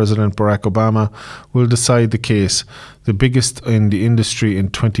former President Barack Obama, will decide the case, the biggest in the industry in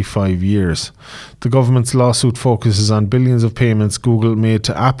 25 years. The government's lawsuit focuses on billions of payments Google made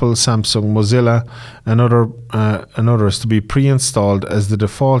to Apple, Samsung, Mozilla, and others to be pre-installed as the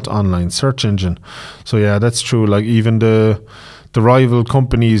default online search engine. So yeah, that's true. Like even the rival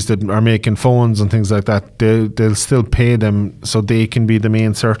companies that are making phones and things like that, they'll still pay them so they can be the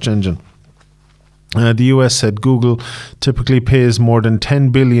main search engine. The US said Google typically pays more than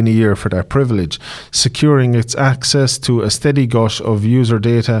 $10 billion a year for that privilege, securing its access to a steady gush of user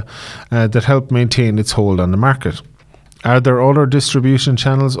data that help maintain its hold on the market. Are there other distribution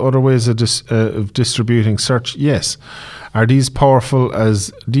channels, other ways of distributing search? Yes. Are these powerful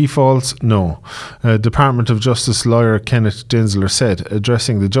as defaults? No. Department of Justice lawyer Kenneth Dinsler said,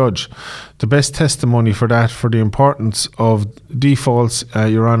 addressing the judge. The best testimony for that, for the importance of defaults,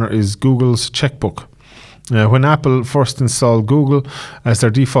 Your Honour, is Google's checkbook. When Apple first installed Google as their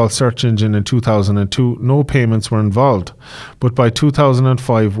default search engine in 2002, no payments were involved. But by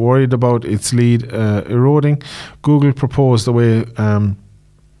 2005, worried about its lead eroding, Google proposed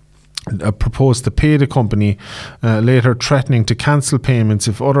proposed to pay the company, later threatening to cancel payments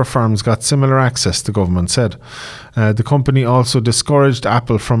if other firms got similar access, the government said. The company also discouraged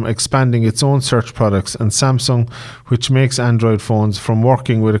Apple from expanding its own search products and Samsung, which makes Android phones, from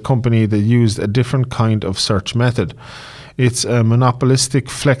working with a company that used a different kind of search method. It's a monopolistic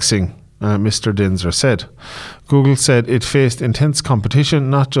flexing, Mr. Dinsler said. Google said it faced intense competition,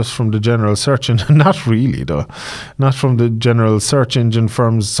 not just from the general search engine, not really though, not from the general search engine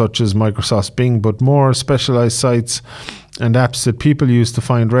firms such as Microsoft's Bing, but more specialized sites and apps that people use to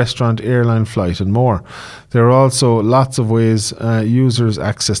find restaurant, airline, flight and more. There are also lots of ways users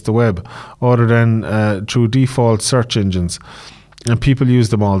access the web other than through default search engines, and people use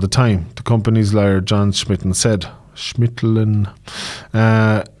them all the time, the company's lawyer John Schmidtlen said.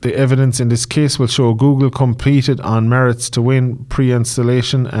 The evidence in this case will show Google competed on merits to win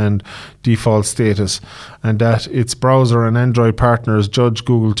pre-installation and default status, and that its browser and Android partners judge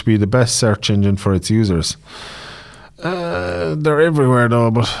Google to be the best search engine for its users. They're everywhere though,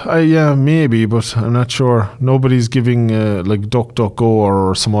 but yeah, maybe, but I'm not sure. Nobody's giving like DuckDuckGo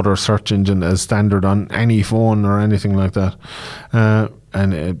or some other search engine as standard on any phone or anything like that.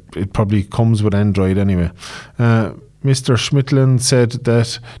 And it probably comes with Android anyway. Mr. Schmidtlen said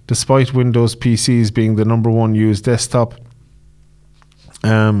that despite Windows PCs being the number one used desktop,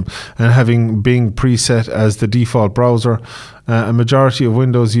 and having Bing preset as the default browser, a majority of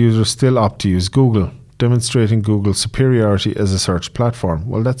Windows users still opt to use Google, demonstrating Google's superiority as a search platform.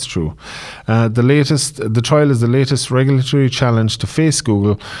 Well, that's true. The trial is the latest regulatory challenge to face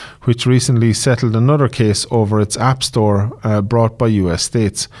Google, which recently settled another case over its App Store brought by US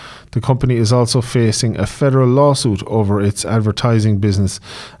states. The company is also facing a federal lawsuit over its advertising business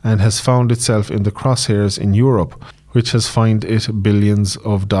and has found itself in the crosshairs in Europe, which has fined it billions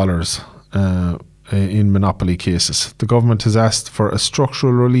of dollars. In monopoly cases. The government has asked for a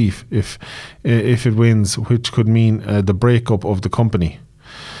structural relief if it wins, which could mean the breakup of the company.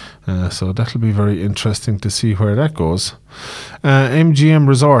 So that'll be very interesting to see where that goes. MGM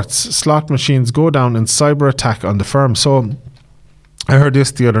Resorts, slot machines go down in cyber attack on the firm. So I heard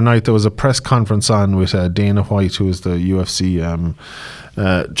this the other night. There was a press conference on with Dana White, who is the UFC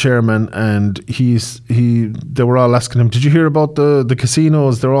chairman, and they were all asking him, did you hear about the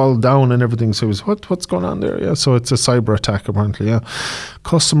casinos? They're all down and everything. So he was, what's going on there? Yeah, so it's a cyber attack apparently. Yeah,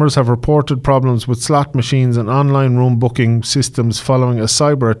 customers have reported problems with slot machines and online room booking systems following a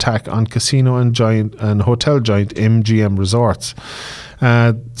cyber attack on casino and hotel giant MGM Resorts.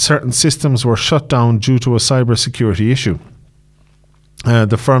 Certain systems were shut down due to a cybersecurity issue.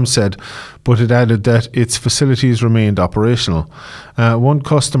 The firm said, but it added that its facilities remained operational. One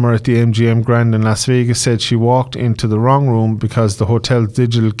customer at the MGM Grand in Las Vegas said she walked into the wrong room because the hotel's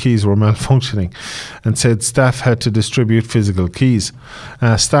digital keys were malfunctioning, and said staff had to distribute physical keys.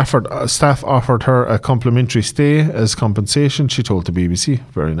 Staff offered her a complimentary stay as compensation, she told the BBC.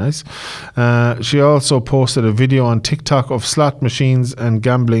 Very nice. She also posted a video on TikTok of slot machines and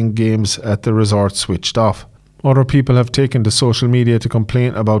gambling games at the resort switched off. Other people have taken to social media to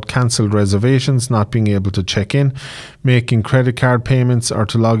complain about cancelled reservations, not being able to check in, making credit card payments or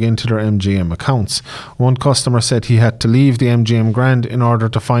to log into their MGM accounts. One customer said he had to leave the MGM Grand in order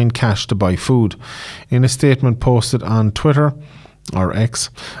to find cash to buy food. In a statement posted on Twitter, or X,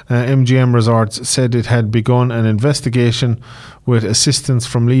 MGM Resorts said it had begun an investigation with assistance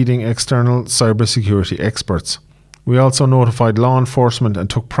from leading external cybersecurity experts. We also notified law enforcement and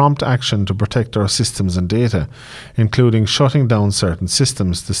took prompt action to protect our systems and data, including shutting down certain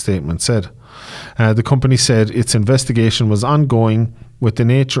systems, the statement said. The company said its investigation was ongoing, with the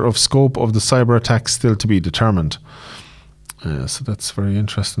nature of scope of the cyber attack still to be determined. So that's very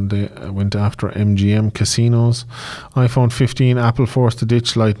interesting. They went after MGM casinos. iPhone 15, Apple forced to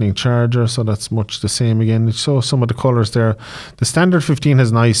ditch Lightning charger, so that's much the same again. It shows some of the colours there. The standard 15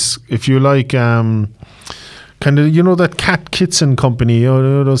 has nice, if you like, kind of, you know, that Cat Kitson company, you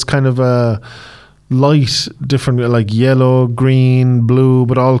know, those kind of light, different, like yellow, green, blue,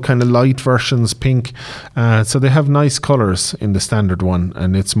 but all kind of light versions, pink. So they have nice colours in the standard one,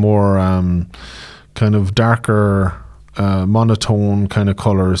 and it's more kind of darker, monotone kind of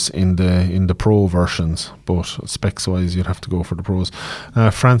colours in the Pro versions, but specs wise you'd have to go for the Pros.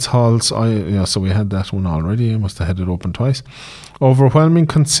 France Halls, so we had that one already. I must have had it open twice. Overwhelming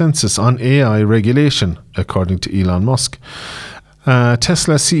consensus on AI regulation, according to Elon Musk.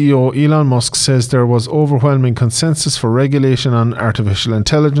 Tesla CEO Elon Musk says there was overwhelming consensus for regulation on artificial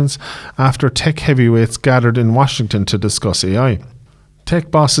intelligence after tech heavyweights gathered in Washington to discuss AI.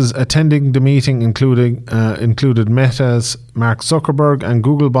 Tech bosses attending the meeting included Meta's Mark Zuckerberg and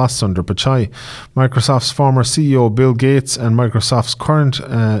Google boss Sundar Pichai. Microsoft's former CEO Bill Gates and Microsoft's current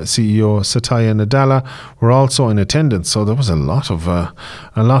CEO Satya Nadella were also in attendance. So there was a lot of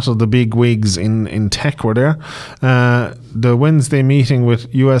the big wigs in tech were there. The Wednesday meeting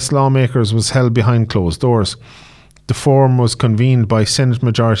with U.S. lawmakers was held behind closed doors. The forum was convened by Senate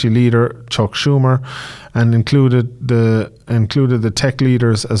Majority Leader Chuck Schumer and included the tech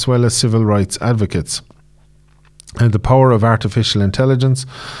leaders as well as civil rights advocates. And the power of artificial intelligence,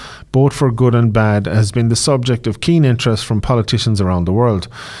 both for good and bad, has been the subject of keen interest from politicians around the world.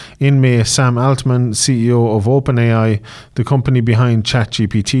 In May, Sam Altman, CEO of OpenAI, the company behind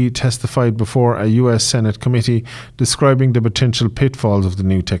ChatGPT, testified before a US Senate committee describing the potential pitfalls of the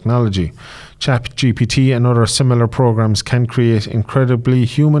new technology. ChatGPT and other similar programs can create incredibly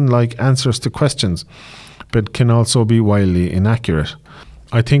human-like answers to questions, but can also be wildly inaccurate.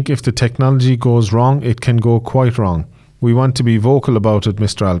 I think if the technology goes wrong, it can go quite wrong. We want to be vocal about it,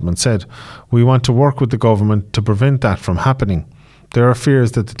 Mr. Altman said. We want to work with the government to prevent that from happening. There are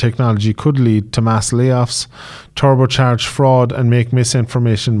fears that the technology could lead to mass layoffs, turbocharge fraud, and make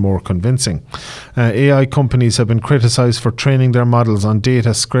misinformation more convincing. AI companies have been criticised for training their models on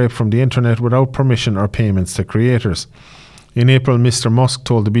data scraped from the internet without permission or payments to creators. In April, Mr. Musk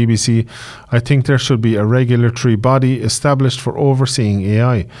told the BBC, "I think there should be a regulatory body established for overseeing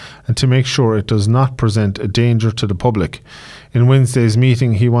AI and to make sure it does not present a danger to the public." In Wednesday's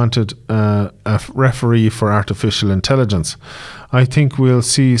meeting, he wanted a referee for artificial intelligence. "I think we'll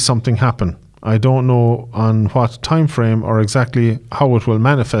see something happen. I don't know on what time frame or exactly how it will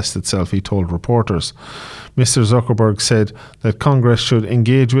manifest itself," he told reporters. Mr. Zuckerberg said that Congress should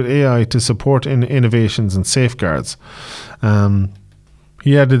engage with AI to support innovations and safeguards.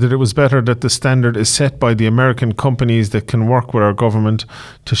 He added that it was better that the standard is set by the American companies that can work with our government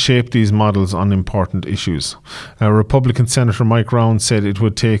to shape these models on important issues. Republican Senator Mike Round said it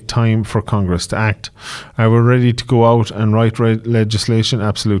would take time for Congress to act. "Are we ready to go out and write legislation?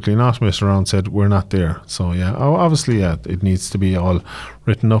 Absolutely not," Mr. Round said. "We're not there." So obviously, it needs to be all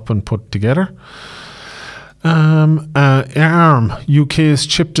written up and put together. ARM, UK's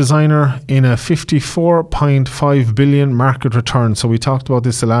chip designer, in a 54.5 billion market return. So we talked about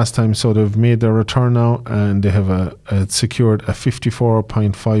this the last time. So they've made their return now, and they have secured a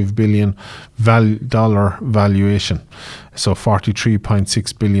 54.5 billion dollar valuation. So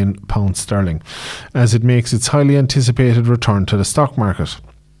 43.6 billion pounds sterling, as it makes its highly anticipated return to the stock market.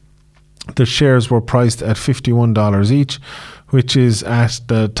 The shares were priced at $51 each, which is at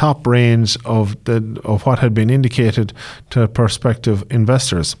the top range of what had been indicated to prospective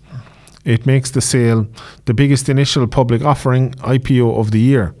investors. It makes the sale the biggest initial public offering IPO of the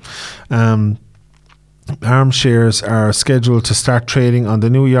year. ARM shares are scheduled to start trading on the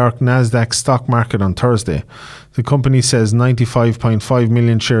New York Nasdaq stock market on Thursday. The company says 95.5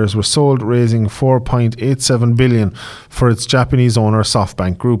 million shares were sold, raising $4.87 billion for its Japanese owner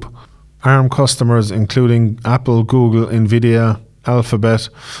SoftBank Group. ARM customers, including Apple, Google, Nvidia, Alphabet,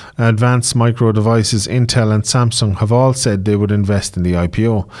 Advanced Micro Devices, Intel and Samsung, have all said they would invest in the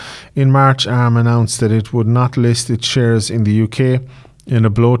IPO. In March, ARM announced that it would not list its shares in the UK in a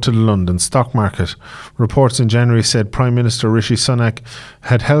blow to the London stock market. Reports in January said Prime Minister Rishi Sunak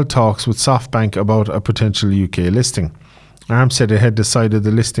had held talks with SoftBank about a potential UK listing. ARM said it had decided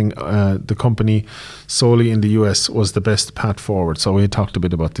the listing the company solely in the US was the best path forward. So we talked a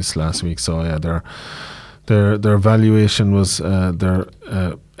bit about this last week. So their valuation was their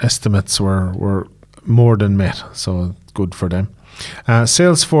estimates were more than met. So good for them.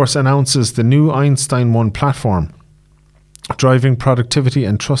 Salesforce announces the new Einstein 1 platform, driving productivity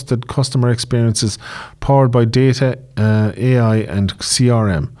and trusted customer experiences powered by data, AI and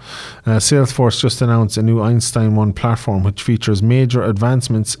CRM. Salesforce just announced a new Einstein 1 platform which features major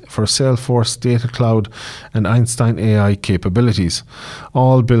advancements for Salesforce Data Cloud and Einstein AI capabilities,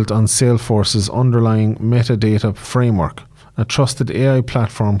 all built on Salesforce's underlying metadata framework, a trusted AI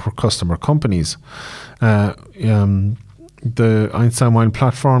platform for customer companies. The Einstein 1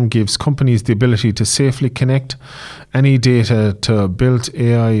 platform gives companies the ability to safely connect any data to build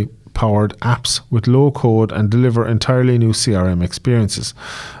AI-powered apps with low code and deliver entirely new CRM experiences.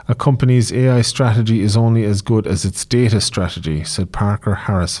 A company's AI strategy is only as good as its data strategy, said Parker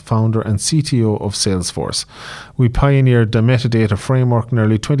Harris, founder and CTO of Salesforce. We pioneered the metadata framework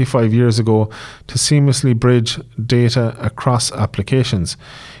nearly 25 years ago to seamlessly bridge data across applications.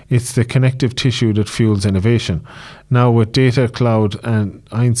 It's the connective tissue that fuels innovation. Now with Data Cloud and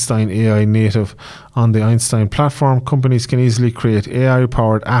Einstein AI native on the Einstein platform, companies can easily create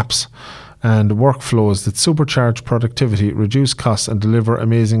AI-powered apps and workflows that supercharge productivity, reduce costs, and deliver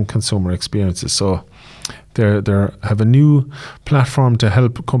amazing consumer experiences. So they have a new platform to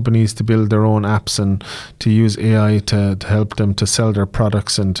help companies to build their own apps and to use AI to help them to sell their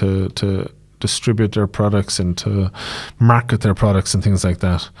products and to distribute their products and to market their products and things like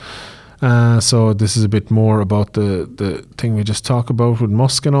that. So this is a bit more about the thing we just talked about with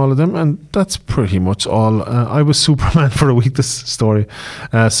Musk and all of them, and that's pretty much all. I was Superman for a week, this story.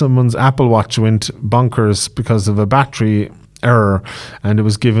 Someone's Apple Watch went bonkers because of a battery error, and it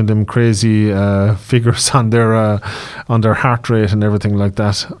was giving them crazy figures on their heart rate and everything like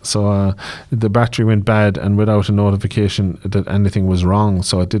that. So the battery went bad, and without a notification that anything was wrong,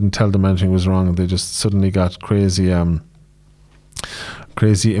 so it didn't tell them anything was wrong. They just suddenly got crazy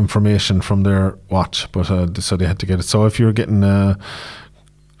information from their watch, but so they had to get it. So if you're getting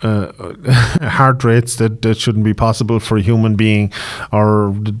heart rates that shouldn't be possible for a human being,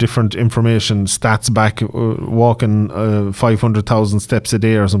 or the different information stats back walking 500,000 steps a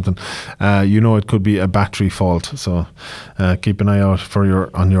day or something, it could be a battery fault. So keep an eye out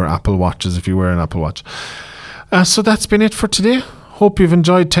on your Apple Watches if you wear an Apple Watch. So that's been it for today. Hope you've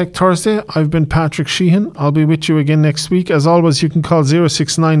enjoyed Tech Thursday. I've been Patrick Sheehan. I'll be with you again next week. As always, you can call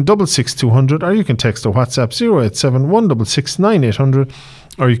 069 66 200, or you can text or WhatsApp 087 166 9800,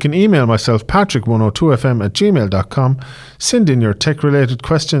 or you can email myself patrick102fm@gmail.com. Send in your tech-related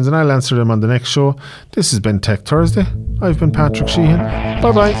questions and I'll answer them on the next show. This has been Tech Thursday. I've been Patrick Sheehan.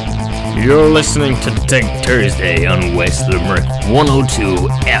 Bye-bye. You're listening to Tech Thursday on West Limerick 102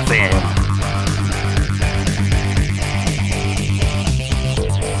 FM.